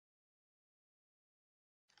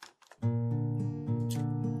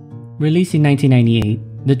Released in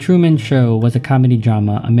 1998, The Truman Show was a comedy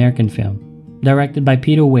drama American film, directed by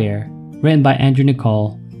Peter Weir, written by Andrew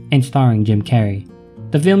Niccol, and starring Jim Carrey.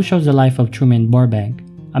 The film shows the life of Truman Burbank,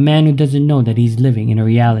 a man who doesn't know that he's living in a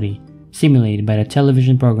reality simulated by the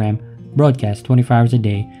television program broadcast 24 hours a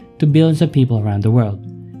day to billions of people around the world.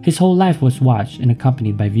 His whole life was watched and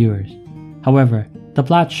accompanied by viewers. However, the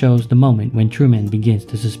plot shows the moment when Truman begins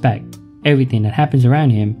to suspect everything that happens around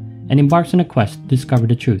him and embarks on a quest to discover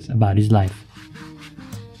the truth about his life.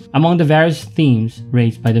 Among the various themes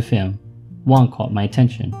raised by the film, one caught my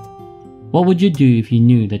attention. What would you do if you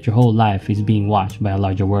knew that your whole life is being watched by a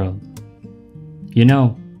larger world? You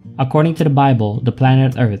know, according to the Bible, the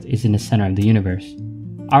planet Earth is in the center of the universe.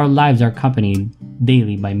 Our lives are accompanied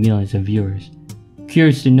daily by millions of viewers,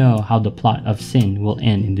 curious to know how the plot of sin will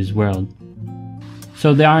end in this world.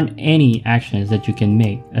 So there aren't any actions that you can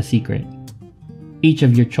make a secret. Each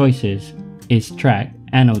of your choices is tracked,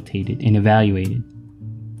 annotated, and evaluated.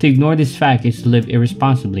 To ignore this fact is to live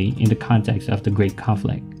irresponsibly in the context of the great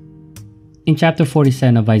conflict. In chapter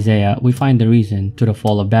 47 of Isaiah, we find the reason to the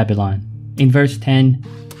fall of Babylon. In verse 10,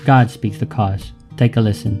 God speaks the cause. Take a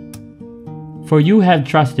listen. For you have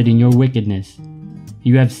trusted in your wickedness.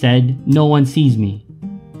 You have said, no one sees me.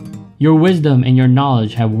 Your wisdom and your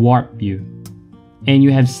knowledge have warped you. And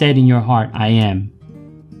you have said in your heart, I am.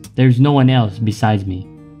 There is no one else besides me.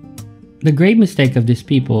 The great mistake of this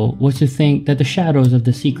people was to think that the shadows of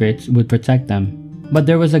the secrets would protect them, but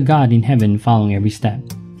there was a God in heaven following every step.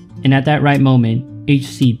 And at that right moment, each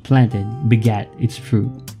seed planted begat its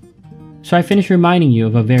fruit. So I finish reminding you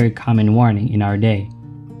of a very common warning in our day,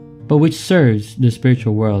 but which serves the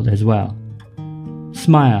spiritual world as well.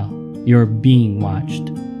 Smile, you're being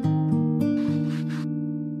watched.